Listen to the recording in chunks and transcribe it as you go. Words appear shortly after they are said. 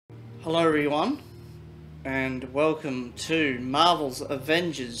Hello everyone, and welcome to Marvel's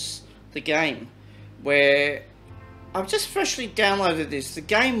Avengers, the game, where I've just freshly downloaded this. The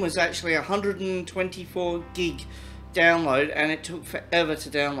game was actually 124 gig download, and it took forever to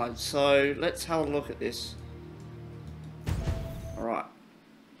download, so let's have a look at this. Alright,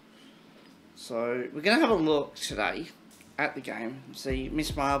 so we're going to have a look today at the game. See,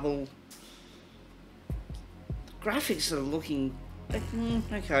 Miss Marvel, the graphics are looking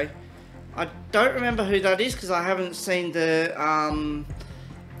okay. I don't remember who that is because I haven't seen the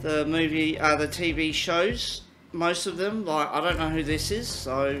movie, the TV shows, most of them. Like, I don't know who this is,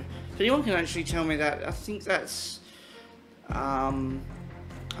 so if anyone can actually tell me that, I think that's another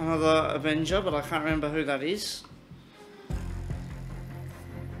Avenger, but I can't remember who that is.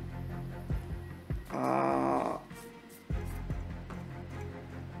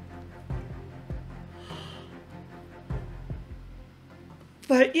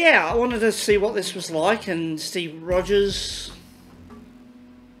 But yeah, I wanted to see what this was like, and Steve Rogers.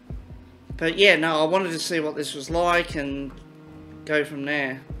 But yeah, no, I wanted to see what this was like and go from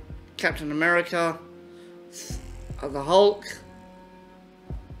there. Captain America, the Hulk.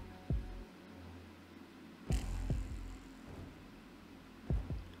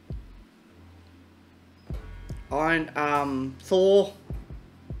 Thor.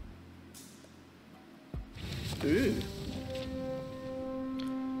 Ooh.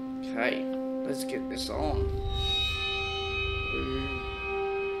 Okay, let's get this on.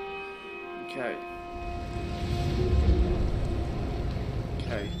 Okay.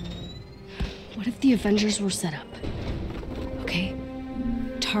 Okay. What if the Avengers were set up? Okay.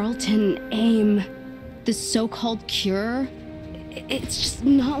 Tarleton, AIM, the so-called cure. It's just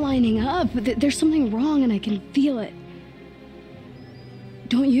not lining up. There's something wrong and I can feel it.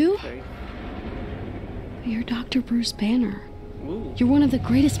 Don't you? Okay. You're Dr. Bruce Banner. Ooh. You're one of the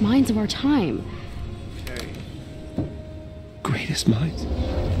greatest minds of our time. Okay. Greatest minds?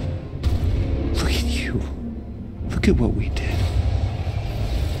 Look at you. Look at what we did.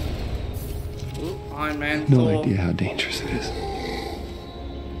 Ooh, Iron Man, No Thor. idea how dangerous it is.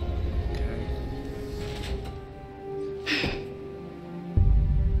 Okay.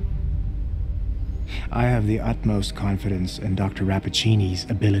 I have the utmost confidence in Dr. Rappaccini's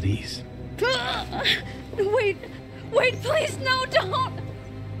abilities. Wait, please, no, don't!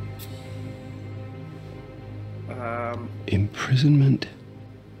 Imprisonment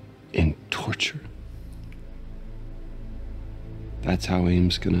and torture. That's how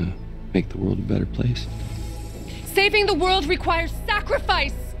AIM's gonna make the world a better place. Saving the world requires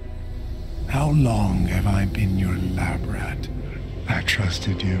sacrifice! How long have I been your lab rat? I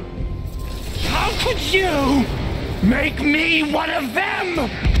trusted you. How could you make me one of them?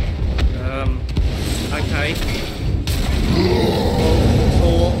 Okay.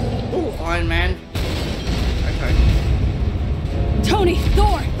 Thor. Oh, Iron Man. Okay. Tony,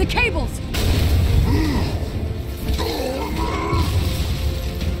 Thor, the cables!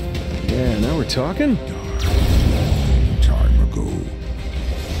 Yeah, now we're talking? Time ago.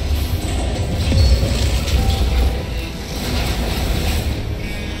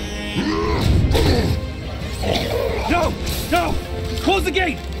 No! Close the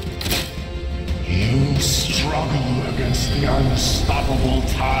gate! You struggle against the unstoppable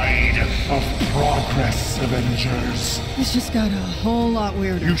tide of progress, Avengers. This just got a whole lot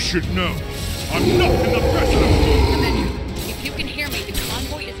weirder. You should know, I'm not in the pressure. Avengers, if you can hear me, the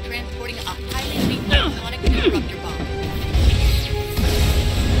convoy is transporting a highly lethal sonic disruptor bomb.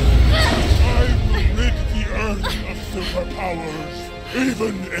 I will rid the Earth of superpowers,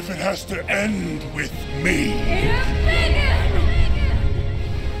 even if it has to end with me.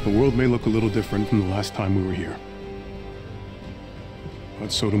 The world may look a little different from the last time we were here.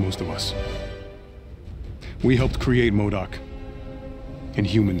 But so do most of us. We helped create MODOK. And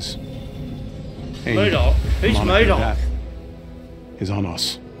humans. AIM, MODOK? Who's moniker MODOK? that is on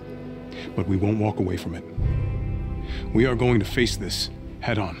us. But we won't walk away from it. We are going to face this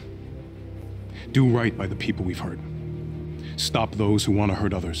head on. Do right by the people we've hurt. Stop those who want to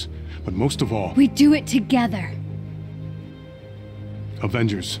hurt others. But most of all, We do it together.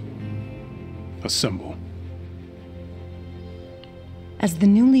 Avengers, assemble. As the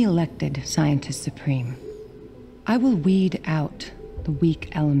newly elected Scientist Supreme, I will weed out the weak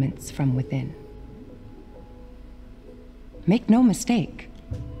elements from within. Make no mistake,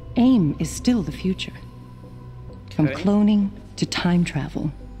 AIM is still the future. From Okay. cloning to time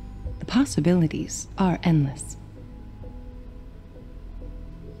travel, the possibilities are endless.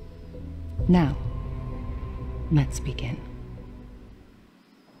 Now, let's begin.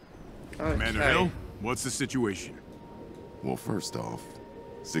 Okay. Commander Hill, what's the situation? Well, first off,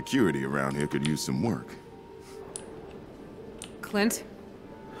 Security around here could use some work. Clint?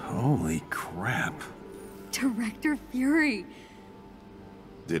 Holy crap. Director Fury.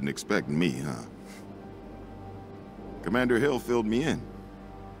 Didn't expect me, huh? Commander Hill filled me in.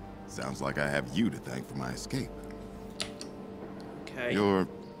 Sounds like I have you to thank for my escape. Okay. Your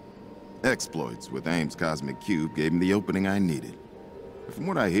exploits with AIM's Cosmic Cube gave me the opening I needed. But from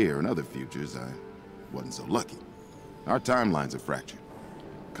what I hear in other futures, I wasn't so lucky. Our timelines are fractured,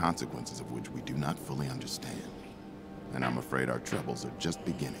 consequences of which we do not fully understand. And I'm afraid our troubles are just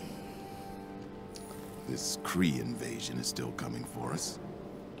beginning. This Kree invasion is still coming for us.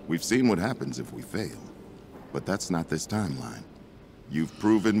 We've seen what happens if we fail. But that's not this timeline. You've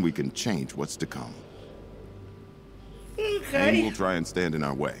proven we can change what's to come. Okay. And we'll try and stand in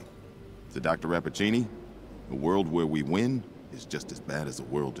our way. To Dr. Rappaccini, a world where we win is just as bad as a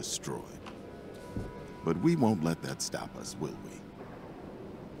world destroyed. But we won't let that stop us, will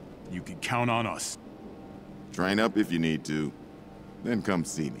we? You can count on us. Train up if you need to, then come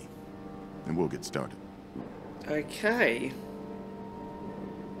see me, and we'll get started. Okay.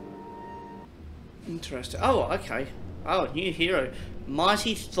 Interesting. Oh, okay. Oh, new hero.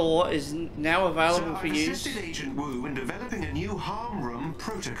 Mighty Thor is now available for use. I've assisted Agent Wu in developing a new harm room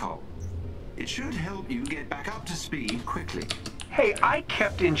protocol. It should help you get back up to speed quickly. Hey, I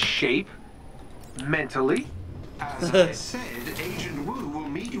kept in shape. Mentally. As I said, Agent Wu will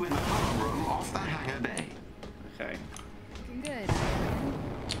meet you in the harm room off the hangar bay. Okay. Good.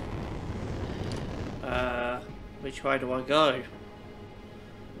 Which way do I go?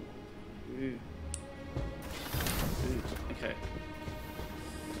 Ooh. Ooh. Okay.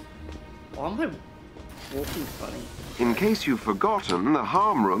 Why am I walking funny? In case you've forgotten, the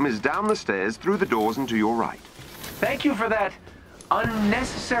harm room is down the stairs through the doors and to your right. Thank you for that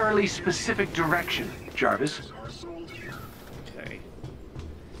unnecessarily specific direction, Jarvis. Okay.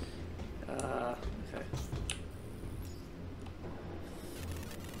 Okay.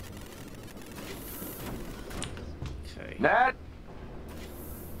 Okay. Nat?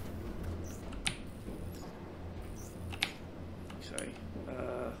 Okay.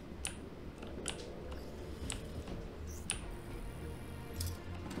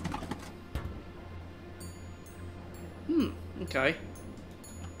 Okay.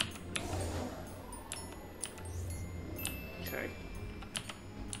 Okay.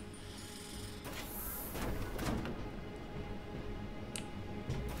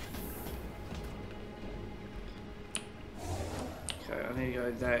 Okay, I need to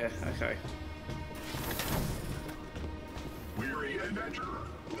go there. Okay. Weary adventurer,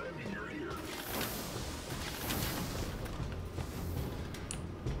 lend me your ear.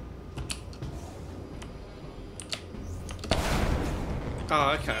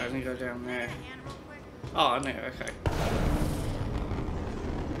 Oh, okay, I need to go down there. Oh, I know, okay.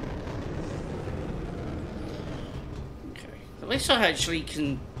 Okay. At least I actually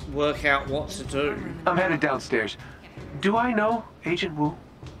can work out what to do. I'm headed downstairs. Do I know Agent Wu?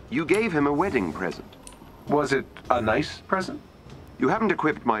 You gave him a wedding present. Was it a nice present? You haven't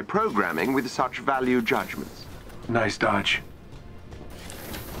equipped my programming with such value judgments. Nice dodge.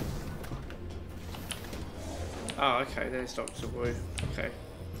 Oh, okay, there's Dr. Wu. Okay.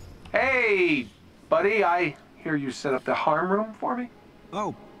 Hey, buddy, I hear you set up the harm room for me?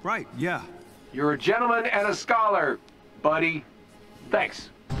 Oh, right, yeah. You're a gentleman and a scholar, buddy. Thanks.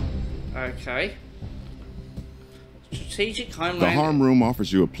 Okay. Strategic Homeland. The harm room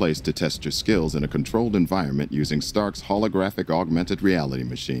offers you a place to test your skills in a controlled environment using Stark's holographic augmented reality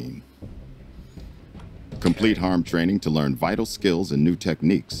machine. Complete harm training to learn vital skills and new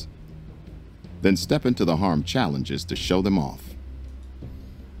techniques. Then step into the harm challenges to show them off.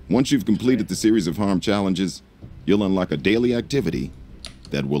 Once you've completed the series of harm challenges, you'll unlock a daily activity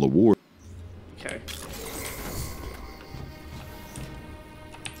that will award. Okay.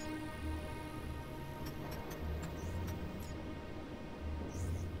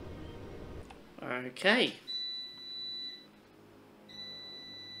 Okay.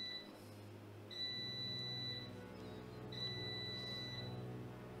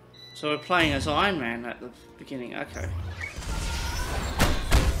 So we're playing as Iron Man at the beginning, okay.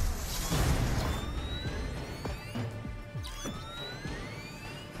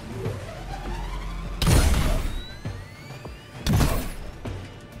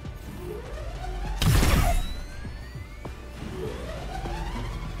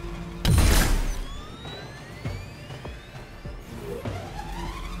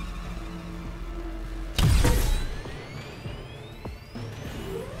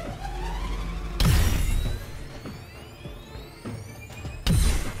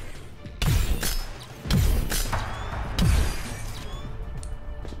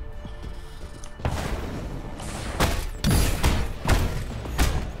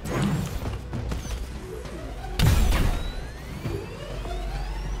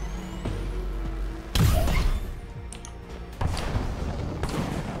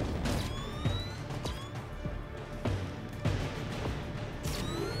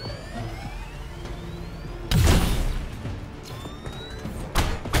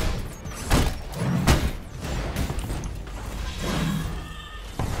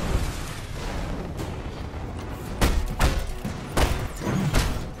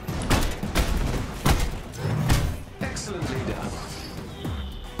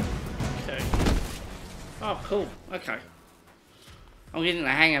 cool. Okay. I'm getting the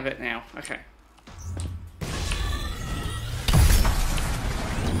hang of it now. Okay.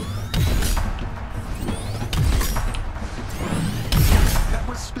 That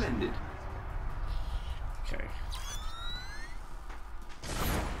was splendid. Okay.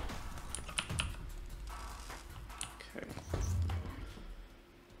 Okay.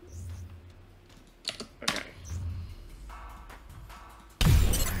 Okay.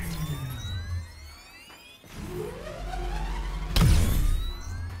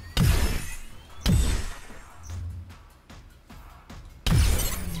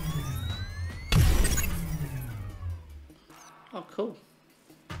 Oh, cool.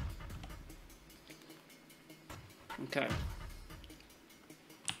 Okay.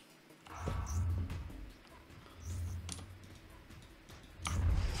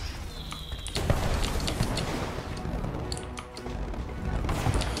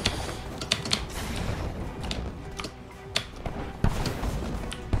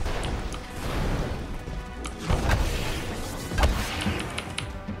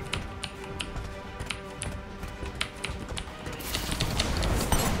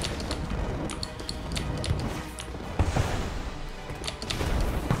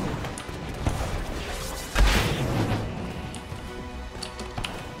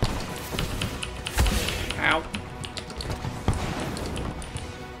 Ow.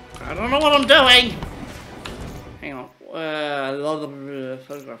 I don't know what I'm doing! Hang on.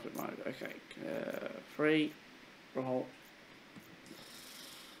 Photographic mode. Okay. Free. Roll.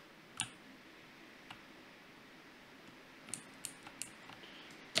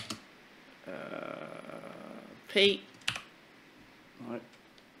 P. Right.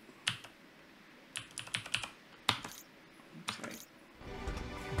 Okay.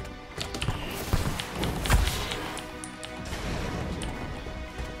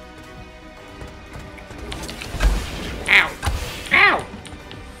 Ow! Ow!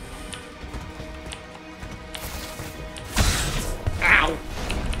 Ow!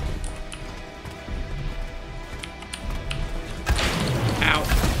 Ow!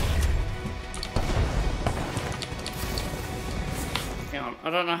 Hang on, I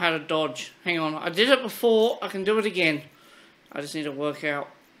don't know how to dodge. Hang on, I did it before, I can do it again. I just need to work out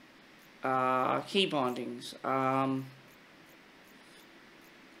key bindings.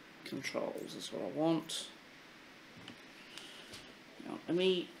 Controls is what I want. Now, let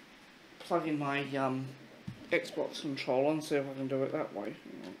me plug in my Xbox controller and see if I can do it that way.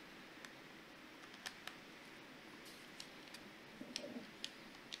 Hang on.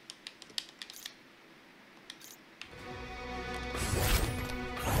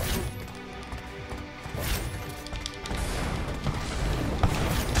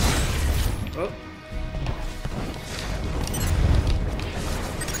 Oh.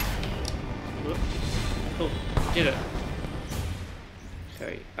 Oh, did it.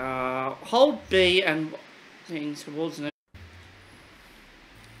 Okay, hold B and things towards it.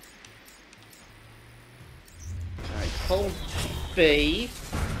 Okay, hold B.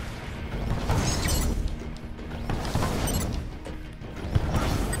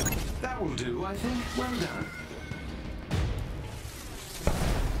 That will do, I think. Well done.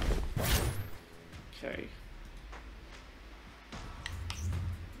 Okay.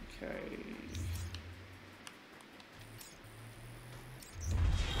 Okay.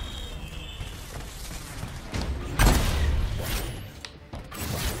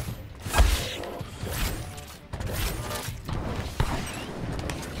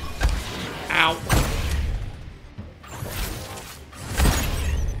 Ow.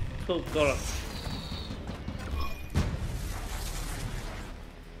 Cool, got it.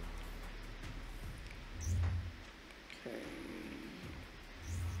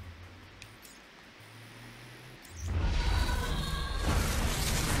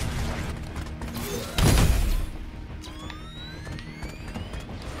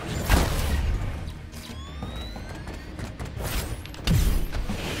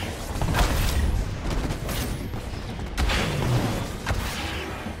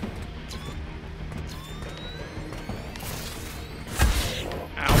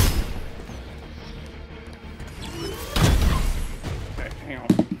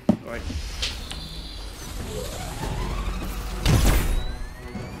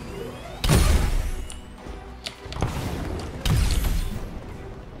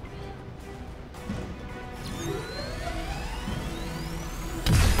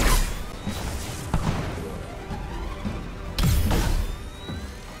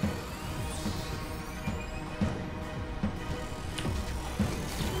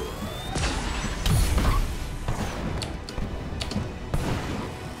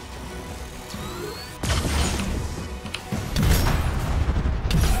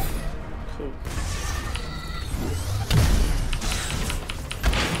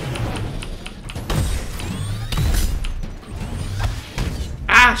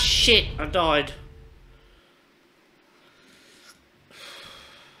 shit, I died.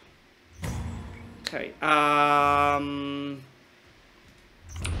 Okay,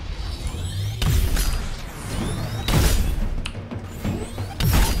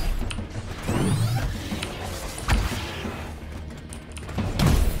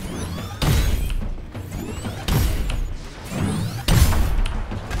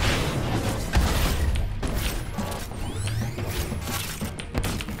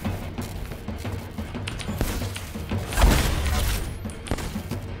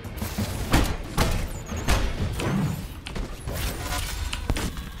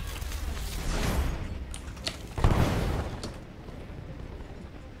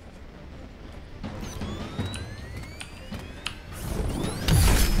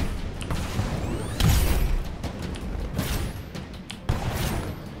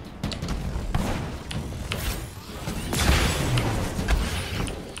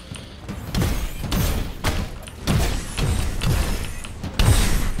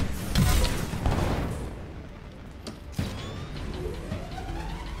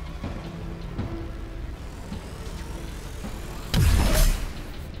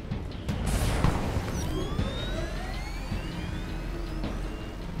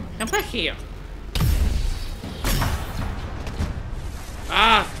 come back here.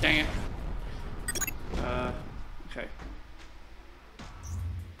 Ah, dang it. Okay.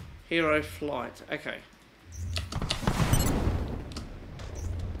 Hero flight. Okay.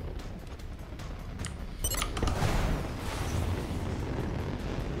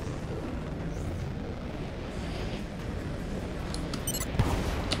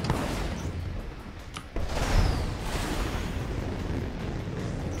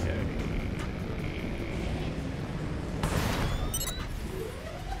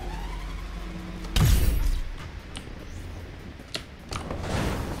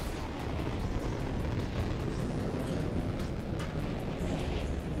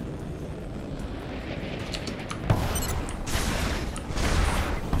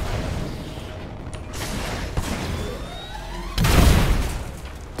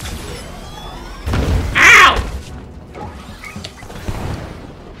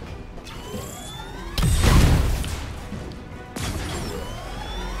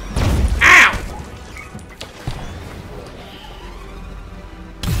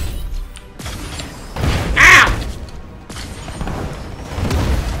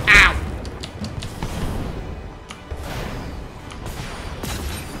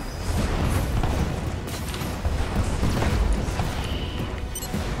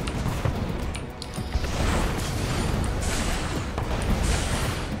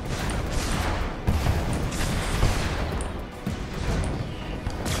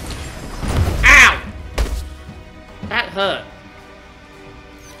 Hurt.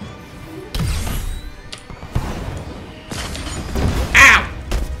 Ow!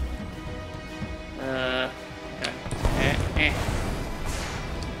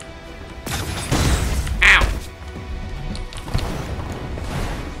 Ow!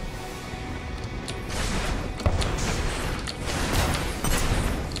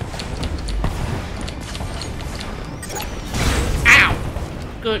 Ow!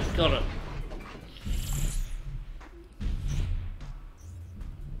 Good, got it.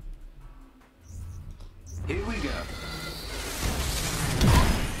 Here we go.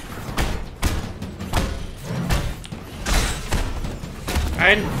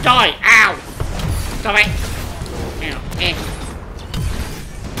 And die! Ow! Stop it! Ow,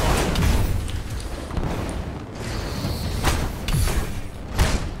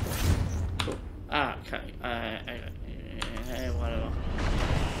 Cool. Ah, okay. Whatever.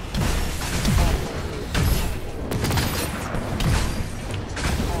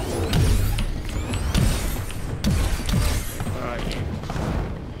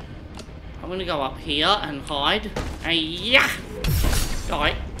 I'm gonna go up here and hide. Yeah!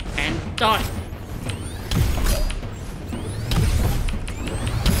 Die and die.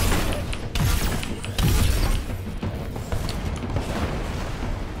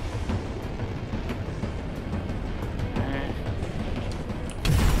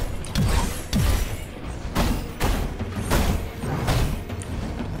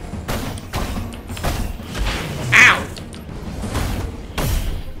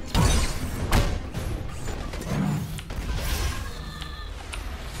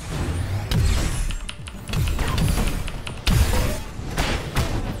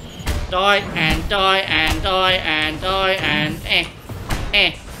 Die and die and die and die and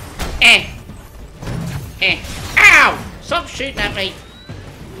Ow! Stop shooting at me!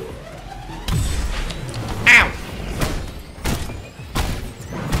 Ow!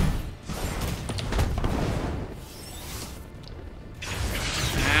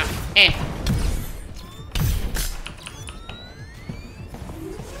 Ow!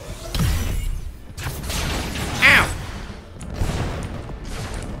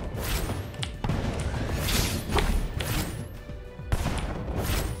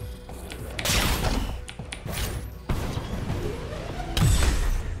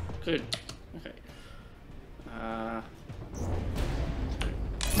 Good. Okay. Ow!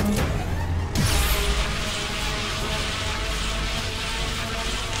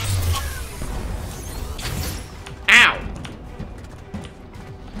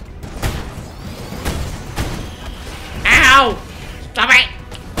 Ow! Stop it!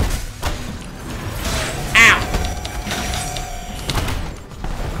 Ow!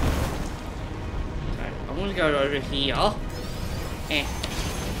 Okay, I'm gonna go over here.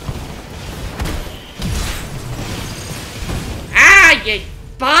 Ah, you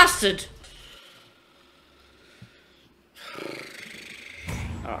bastard!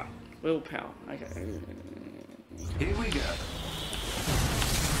 Alright, willpower. Okay. Here we go.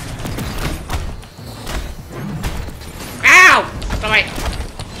 Ow! Stop it!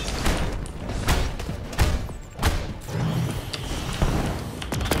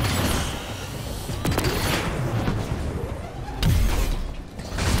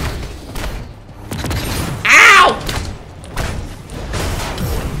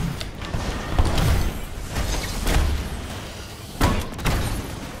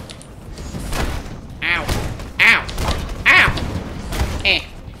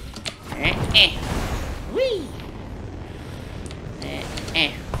 Whee! Okay,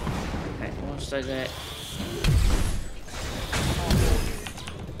 let's do that.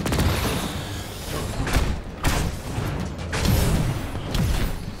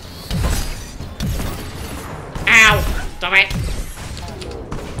 Ow! Stop it!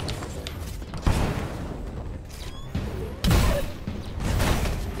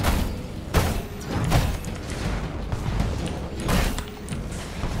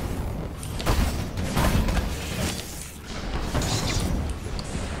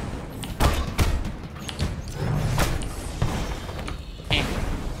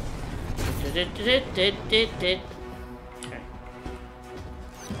 Okay.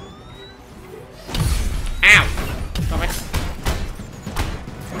 Ow! Stop it!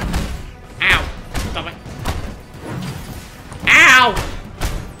 Ow! Stop it! Ow!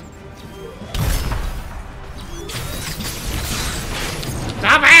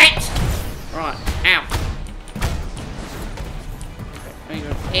 Stop it! Right, ow.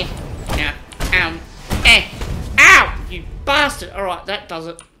 Yeah, ow. Ow! You bastard! Alright, that does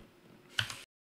it.